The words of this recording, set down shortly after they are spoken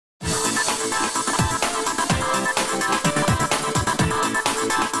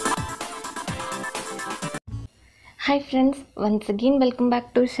Hi friends, once again welcome back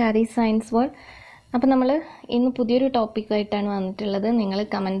to Sari Science World. അപ്പോൾ നമ്മൾ ഇന്ന് പുതിയൊരു ടോപ്പിക്കായിട്ടാണ് വന്നിട്ടുള്ളത്. നിങ്ങൾ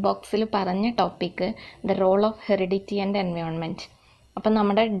കമൻറ്റ് ബോക്സിൽ പറഞ്ഞ topic the role of heredity and environment. അപ്പം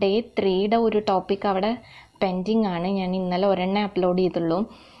നമ്മുടെ ഡേ 3യുടെ ഒരു ടോപ്പിക്ക് അവിടെ പെൻഡിങ് ആണ്. ഞാൻ ഇന്നലെ ഒരെണ്ണം അപ്ലോഡ് ചെയ്തുള്ളൂ,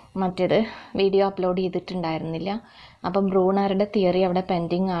 മറ്റേത് വീഡിയോ അപ്ലോഡ് ചെയ്തിട്ടുണ്ടായിരുന്നില്ല. അപ്പം ബ്രൂണറുടെ തിയറി അവിടെ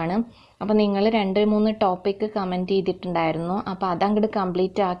പെൻഡിങ് ആണ്. അപ്പോൾ നിങ്ങൾ 2-3 ടോപ്പിക്ക് കമൻറ്റ് ചെയ്തിട്ടുണ്ടായിരുന്നു. അപ്പോൾ അതങ്ങോട്ട്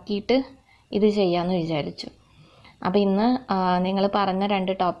കംപ്ലീറ്റ് ആക്കിയിട്ട് ഇത് ചെയ്യാമെന്ന് വിചാരിച്ചു. അപ്പോൾ ഇന്ന് നിങ്ങൾ പറഞ്ഞ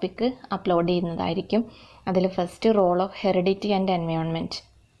 2 ടോപ്പിക്ക് അപ്ലോഡ് ചെയ്യുന്നതായിരിക്കും. അതിൽ first role of heredity and environment.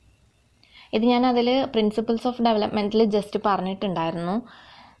 ഇത് ഞാൻ അതിൽ പ്രിൻസിപ്പിൾസ് ഓഫ് ഡെവലപ്മെൻറ്റിൽ ജസ്റ്റ് പറഞ്ഞിട്ടുണ്ടായിരുന്നു.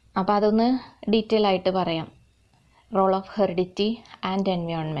 അപ്പോൾ അതൊന്ന് ഡീറ്റെയിൽ ആയിട്ട് പറയാം. Role of heredity and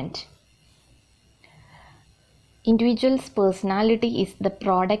environment. Individuals personality is the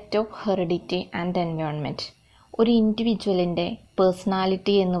product of heredity and environment. ഒരു ഇൻഡിവിജ്വലിൻ്റെ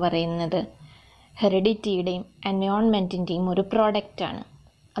പേഴ്സണാലിറ്റി എന്ന് പറയുന്നത് ഹെറിഡിറ്റിയുടെയും എൻവയോൺമെൻറ്റിൻ്റെയും ഒരു പ്രോഡക്റ്റാണ്.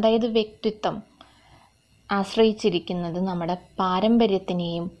 അതായത് വ്യക്തിത്വം ആശ്രയിച്ചിരിക്കുന്നത് നമ്മുടെ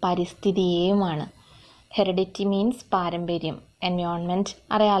പാരമ്പര്യത്തിനെയും പരിസ്ഥിതിയെയുമാണ്. ഹെറിഡിറ്റി മീൻസ് പാരമ്പര്യം, എൻവയോൺമെൻറ്റ്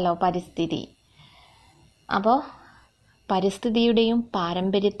അറിയാലോ, പരിസ്ഥിതി. അപ്പോൾ പരിസ്ഥിതിയുടെയും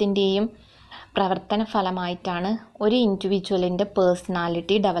പാരമ്പര്യത്തിൻ്റെയും പ്രവർത്തന ഫലമായിട്ടാണ് ഒരു ഇൻഡിവിജ്വലിൻ്റെ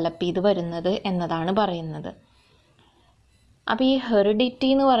പേഴ്സണാലിറ്റി ഡെവലപ്പ് ചെയ്ത് വരുന്നത് എന്നതാണ് പറയുന്നത്. അപ്പോൾ ഈ ഹെറിഡിറ്റി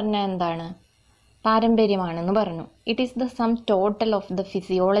എന്ന് പറഞ്ഞാൽ എന്താണ്? പാരമ്പര്യമാണെന്ന് പറഞ്ഞു. It is the sum total of the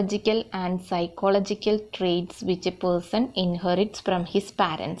physiological and psychological traits which A person inherits from his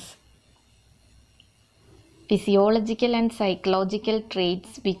parents. Physiological and psychological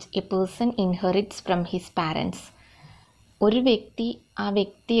traits which A person inherits from his parents. ഒരു വ്യക്തി ആ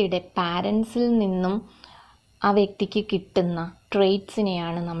വ്യക്തിയുടെ പാരൻസിൽ നിന്നും ആ വ്യക്തിക്ക് കിട്ടുന്ന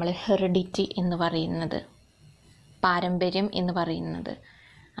ട്രേറ്റ്സിനെയാണ് നമ്മൾ ഹെറിഡിറ്റി എന്ന് പറയുന്നത്, പാരമ്പര്യം എന്ന് പറയുന്നത്.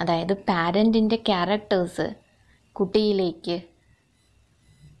 അതായത് പാരൻറ്റിൻ്റെ ക്യാരക്ടേഴ്സ് കുട്ടിയിലേക്ക്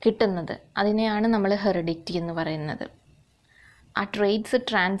കിട്ടുന്നത്, അതിനെയാണ് നമ്മൾ ഹെറിഡിറ്റി എന്ന് പറയുന്നത്. ആ ട്രേറ്റ്സ്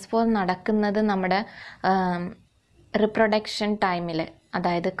ട്രാൻസ്ഫർ നടക്കുന്നത് നമ്മുടെ റിപ്രൊഡക്ഷൻ ടൈമിൽ,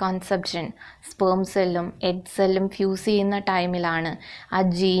 അതായത് കൺസെപ്ഷൻ, സ്പേം സെല്ലും എഗ് സെല്ലും ഫ്യൂസ് ചെയ്യുന്ന ടൈമിലാണ് ആ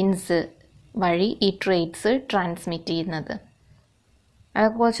ജീൻസ് വഴി ഈ ട്രേറ്റ്സ് ട്രാൻസ്മിറ്റ് ചെയ്യുന്നത്. അത്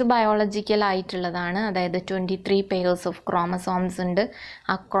കുറച്ച് ബയോളജിക്കൽ ആയിട്ടുള്ളതാണ്. അതായത് 23 പെയർസ് ഓഫ് ക്രോമസോംസ് ഉണ്ട്.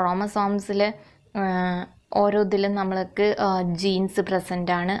 ആ ക്രോമസോംസിൽ ഓരോ ഇതിലും നമ്മൾക്ക് ജീൻസ്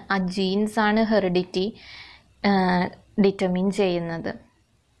പ്രസൻ്റ് ആണ്. ആ ജീൻസാണ് ഹെറിഡിറ്റി ഡിറ്റർമിൻ ചെയ്യുന്നത്.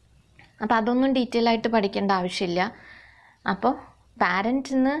 അപ്പോൾ അതൊന്നും ഡീറ്റെയിൽ ആയിട്ട് പഠിക്കേണ്ട ആവശ്യമില്ല. അപ്പോൾ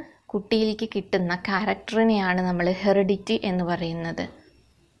പാരൻറ്റിൽ നിന്ന് കുട്ടിയിലേക്ക് കിട്ടുന്ന ക്യാരക്ടറിനെയാണ് നമ്മൾ ഹെറിഡിറ്റി എന്ന് പറയുന്നത്.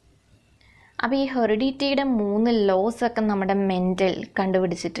 അപ്പോൾ ഈ ഹെറിഡിറ്റിയുടെ 3 ലോസൊക്കെ നമ്മുടെ mental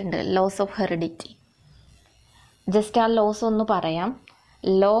കണ്ടുപിടിച്ചിട്ടുണ്ട്, loss of heredity. Just ആ ലോസ് ഒന്ന് പറയാം.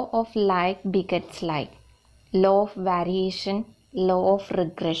 Law of like begets like, law of variation, law of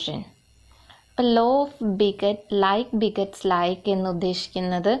regression. അപ്പോൾ law of like begets like എന്ന്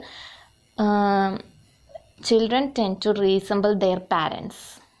ഉദ്ദേശിക്കുന്നത് children ten to റീസംബിൾ there parents.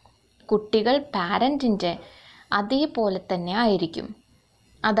 കുട്ടികൾ പാരൻറ്റിൻ്റെ അതേപോലെ തന്നെ ആയിരിക്കും.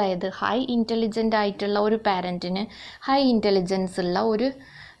 അതായത് ഹൈ ഇൻ്റലിജൻ്റ് ആയിട്ടുള്ള ഒരു പാരൻറ്റിന് ഹൈ ഇൻ്റലിജൻസ് ഉള്ള ഒരു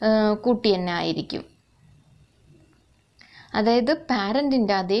കുട്ടി തന്നെ ആയിരിക്കും. അതായത്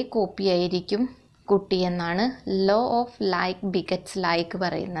പാരൻറ്റിൻ്റെ അതേ കോപ്പി ആയിരിക്കും കുട്ടി എന്നാണ് law of like begets like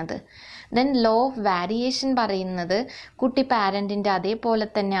പറയുന്നത്. ദെൻ ലോ ഓഫ് വാരിയേഷൻ പറയുന്നത് കുട്ടി പാരൻറ്റിൻ്റെ അതേപോലെ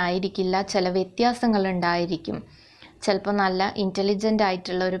തന്നെ ആയിരിക്കില്ല, ചില വ്യത്യാസങ്ങളുണ്ടായിരിക്കും. ചിലപ്പോൾ നല്ല ഇൻ്റലിജൻ്റ്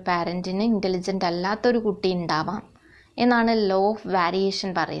ആയിട്ടുള്ള ഒരു പാരൻറ്റിന് ഇൻ്റലിജൻ്റ് അല്ലാത്തൊരു കുട്ടി ഉണ്ടാവാം എന്നാണ് ലോ ഓഫ് വാരിയേഷൻ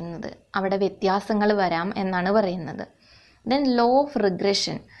പറയുന്നത്. അവിടെ വ്യത്യാസങ്ങൾ വരാം എന്നാണ് പറയുന്നത്. ദെൻ ലോ ഓഫ്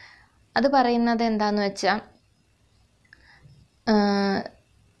റിഗ്രഷൻ അത് പറയുന്നത് എന്താണെന്ന് വെച്ചാൽ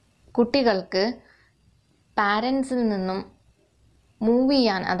കുട്ടികൾക്ക് പാരൻസിൽ നിന്നും മൂവ്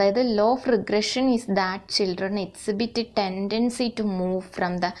ചെയ്യാൻ, അതായത് law of regression is that children exhibit A tendency to move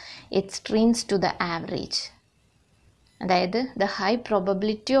from the extremes to the average. അതായത് the high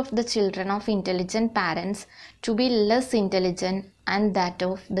probability of the children of intelligent parents to be less intelligent and that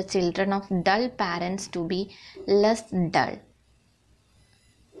of the children of dull parents to be less dull.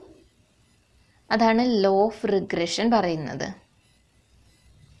 അതാണ് law of regression പറയുന്നത്.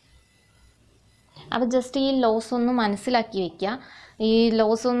 അപ്പോൾ just ഈ loss ഒന്ന് മനസ്സിലാക്കി വയ്ക്കുക. ഈ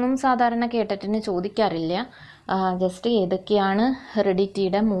loss ഒന്നും സാധാരണ കേട്ടിട്ട് ചോദിക്കാറില്ല. ജസ്റ്റ് ഏതൊക്കെയാണ്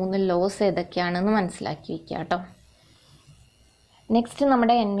ഹെറിഡിറ്റിയുടെ 3 ലോസ് ഏതൊക്കെയാണെന്ന് മനസ്സിലാക്കി വയ്ക്കുക കേട്ടോ. നെക്സ്റ്റ്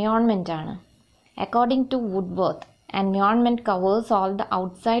നമ്മുടെ എൻവയോൺമെൻ്റ് ആണ്. According to Woodworth, environment covers all the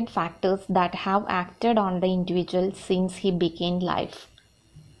outside factors that have acted on the individual since he ബിഗെയിൻ life.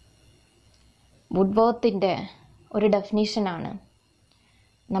 വുഡ്വർത്തിൻ്റെ ഒരു ഡെഫിനിഷനാണ്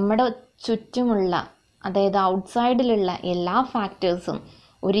നമ്മുടെ ചുറ്റുമുള്ള അതായത് ഔട്ട്സൈഡിലുള്ള എല്ലാ ഫാക്ടേഴ്സും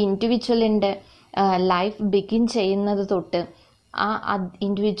ഒരു ഇൻഡിവിജ്വലിൻ്റെ ലൈഫ് ബിഗിൻ ചെയ്യുന്നത് തൊട്ട് ആ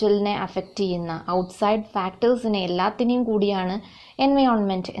ഇൻഡിവിജ്വലിനെ അഫക്റ്റ് ചെയ്യുന്ന ഔട്ട്സൈഡ് ഫാക്ടേഴ്സിനെ എല്ലാത്തിനെയും കൂടിയാണ്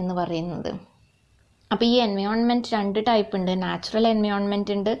എൻവയോൺമെൻറ്റ് എന്ന് പറയുന്നത്. അപ്പോൾ ഈ എൻവയോൺമെൻറ്റ് 2 ടൈപ്പ് ഉണ്ട്. നാച്ചുറൽ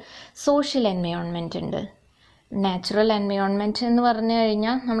എൻവയോൺമെൻറ്റ് ഉണ്ട്, സോഷ്യൽ എൻവയോൺമെൻറ്റ് ഉണ്ട്. നാച്ചുറൽ എൻവയോൺമെൻറ്റ് എന്ന് പറഞ്ഞു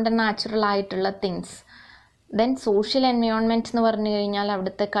കഴിഞ്ഞാൽ നമ്മുടെ നാച്ചുറൽ ആയിട്ടുള്ള തിങ്സ്. ദെൻ സോഷ്യൽ എൻവയോൺമെൻറ്റ് എന്ന് പറഞ്ഞു കഴിഞ്ഞാൽ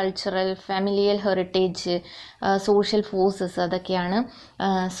അവിടുത്തെ cultural familial heritage, social forces, അതൊക്കെയാണ്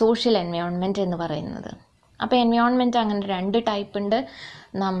സോഷ്യൽ എൻവയോൺമെൻറ്റ് എന്ന് പറയുന്നത്. അപ്പോൾ എൻവയോൺമെൻറ്റ് അങ്ങനെ 2 ടൈപ്പ് ഉണ്ട്.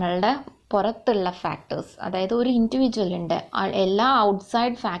 നമ്മളുടെ പുറത്തുള്ള ഫാക്ടേഴ്സ്, അതായത് ഒരു ഇൻഡിവിജ്വലിൻ്റെ എല്ലാ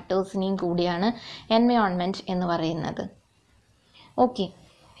ഔട്ട്സൈഡ് ഫാക്ടേഴ്സിനെയും കൂടിയാണ് എൻവയോൺമെൻറ്റ് എന്ന് പറയുന്നത്. ഓക്കെ,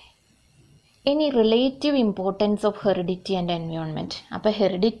 ഇനി relative importance of heredity and environment. അപ്പോൾ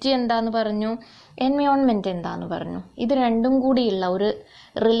ഹെറിഡിറ്റി എന്താന്ന് പറഞ്ഞു, എൻവയോൺമെൻറ്റ് എന്താന്ന് പറഞ്ഞു. ഇത് രണ്ടും കൂടിയുള്ള ഒരു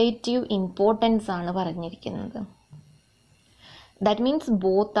റിലേറ്റീവ് ഇമ്പോർട്ടൻസ് ആണ് പറഞ്ഞിരിക്കുന്നത്. That means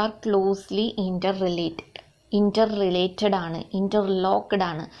both are closely ഇൻ്റർ ആണ്, ഇൻ്റർലോക്ക്ഡ്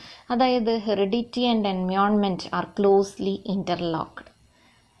ആണ്. അതായത് heredity and environment R closely ഇൻ്റർലോക്ക്ഡ്.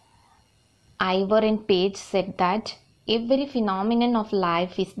 Ivor and page said that every phenomenon of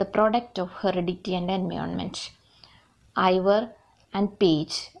life is the product of heredity and environment. Ivor and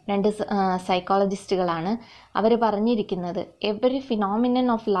page 2 സൈക്കോളജിസ്റ്റുകളാണ്. അവർ പറഞ്ഞിരിക്കുന്നത് every phenomenon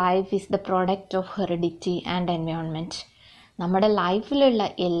of life is the product of heredity and environment. നമ്മുടെ ലൈഫിലുള്ള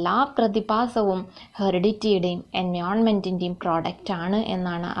എല്ലാ പ്രതിഭാസവും ഹെറിഡിറ്റിയുടെയും എൻവയോൺമെൻറ്റിൻ്റെയും പ്രോഡക്റ്റാണ്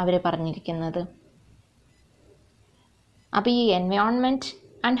എന്നാണ് അവർ പറഞ്ഞിരിക്കുന്നത്. അപ്പോൾ ഈ environment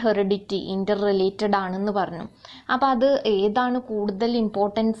and heredity inter related ആണെന്ന് പറഞ്ഞു. അപ്പോൾ അത് ഏതാണ് കൂടുതൽ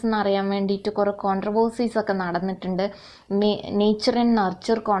ഇമ്പോർട്ടൻസ് എന്ന് അറിയാൻ വേണ്ടിയിട്ട് കുറേ കോൺട്രവേഴ്സീസ് ഒക്കെ നടന്നിട്ടുണ്ട്. നേച്ചർ ആൻഡ്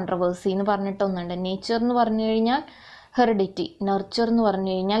നർച്ചർ കോൺട്രവേഴ്സി എന്ന് പറഞ്ഞിട്ടൊന്നുണ്ട്. നേച്ചർ എന്ന് പറഞ്ഞു കഴിഞ്ഞാൽ ഹെറിഡിറ്റി, നർച്ചർ എന്ന്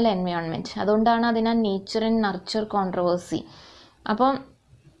പറഞ്ഞു കഴിഞ്ഞാൽ എൻവയോൺമെൻറ്റ്. അതുകൊണ്ടാണ് അതിനാ നേച്ചർ ആൻഡ് നർച്ചർ കോൺട്രവേഴ്സി. അപ്പം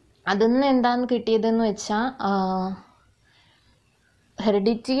അതിൽ നിന്ന് എന്താണെന്ന് കിട്ടിയതെന്ന് വെച്ചാൽ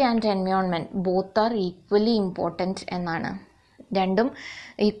heredity and environment both are equally important എന്നാണ്. രണ്ടും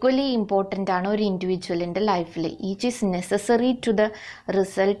ഈക്വലി ഇമ്പോർട്ടൻ്റ് ആണ് ഒരു ഇൻഡിവിജ്വലിൻ്റെ ലൈഫിൽ. Each is necessary to the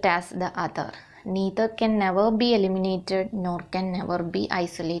result as the other. Neither can never be eliminated nor can never be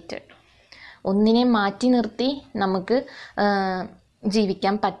isolated. ഒന്നിനെ മാറ്റി നിർത്തി നമുക്ക്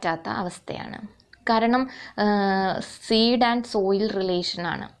ജീവിക്കാൻ പറ്റാത്ത അവസ്ഥയാണ്. കാരണം സീഡ് ആൻഡ് സോയിൽ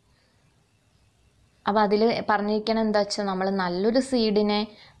റിലേഷനാണ്. അപ്പോൾ അതിൽ പറഞ്ഞിരിക്കണം എന്താ വെച്ചാൽ നമ്മൾ നല്ലൊരു സീഡിനെ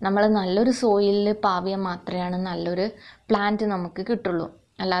നമ്മൾ നല്ലൊരു സോയിലിൽ പാവിയാൽ മാത്രമാണ് നല്ലൊരു പ്ലാന്റ് നമുക്ക് കിട്ടുള്ളൂ.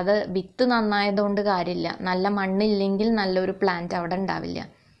 അല്ലാതെ വിത്ത് നന്നായതുകൊണ്ട് കാര്യമില്ല. നല്ല മണ്ണില്ലെങ്കിൽ നല്ലൊരു പ്ലാന്റ് അവിടെ ഉണ്ടാവില്ല.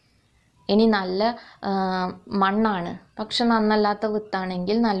 ഇനി നല്ല മണ്ണാണ് പക്ഷെ നന്നല്ലാത്ത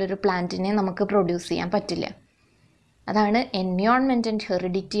വിത്താണെങ്കിൽ നല്ലൊരു പ്ലാന്റിനെ നമുക്ക് പ്രൊഡ്യൂസ് ചെയ്യാൻ പറ്റില്ല. അതാണ് environment and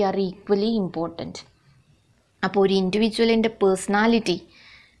heredity are equally important. അപ്പോൾ ഒരു ഇൻഡിവിജ്വലിൻ്റെ പേഴ്സണാലിറ്റി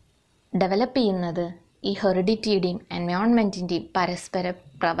ഡെവലപ്പ് ചെയ്യുന്നത് ഈ ഹെറിഡിറ്റിയുടെയും എൻവയോൺമെൻറ്റിൻ്റെയും പരസ്പര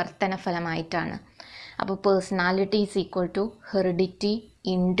പ്രവർത്തന ഫലമായിട്ടാണ്. അപ്പോൾ personality is equal to heredity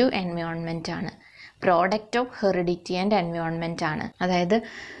into environment ആണ്. Product of heredity and environment ആണ്. അതായത്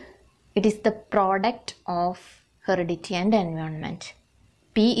it is the product of heredity and environment.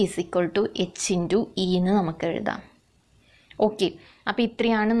 P is equal to H into E എന്ന് നമുക്ക് എഴുതാം. ഓക്കെ, അപ്പോൾ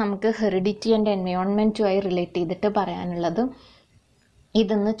ഇത്രയാണ് നമുക്ക് ഹെറിഡിറ്റി ആൻഡ് എൻവയോൺമെൻറ്റുമായി റിലേറ്റ് ചെയ്തിട്ട് പറയാനുള്ളത്.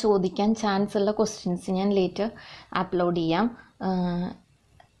 ഇതൊന്ന് ചോദിക്കാൻ ചാൻസ് ഉള്ള ക്വസ്റ്റ്യൻസ് ഞാൻ ലേറ്റർ അപ്ലോഡ് ചെയ്യാം.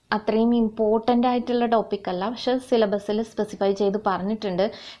 അത്രയും ഇമ്പോർട്ടൻ്റ് ആയിട്ടുള്ള ടോപ്പിക്കല്ല, പക്ഷേ സിലബസിൽ സ്പെസിഫൈ ചെയ്ത് പറഞ്ഞിട്ടുണ്ട്.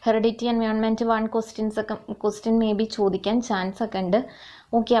 Heredity environment 1 question may be ചോദിക്കാൻ ചാൻസ് ഒക്കെ ഉണ്ട്.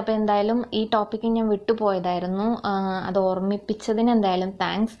 ഓക്കെ, അപ്പോൾ എന്തായാലും ഈ ടോപ്പിക്ക് ഞാൻ വിട്ടുപോയതായിരുന്നു. അത് ഓർമ്മിപ്പിച്ചതിന് എന്തായാലും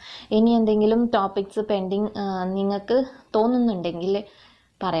താങ്ക്സ്. ഇനി എന്തെങ്കിലും ടോപ്പിക്സ് പെൻഡിങ് നിങ്ങൾക്ക് തോന്നുന്നുണ്ടെങ്കിൽ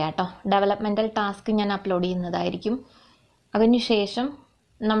പറയാം കേട്ടോ. ഡെവലപ്മെൻറ്റൽ ടാസ്ക് ഞാൻ അപ്ലോഡ് ചെയ്യുന്നതായിരിക്കും. അതിനുശേഷം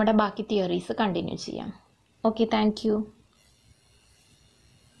നമ്മുടെ ബാക്കി തിയറീസ് കണ്ടിന്യൂ ചെയ്യാം. Okay, thank you.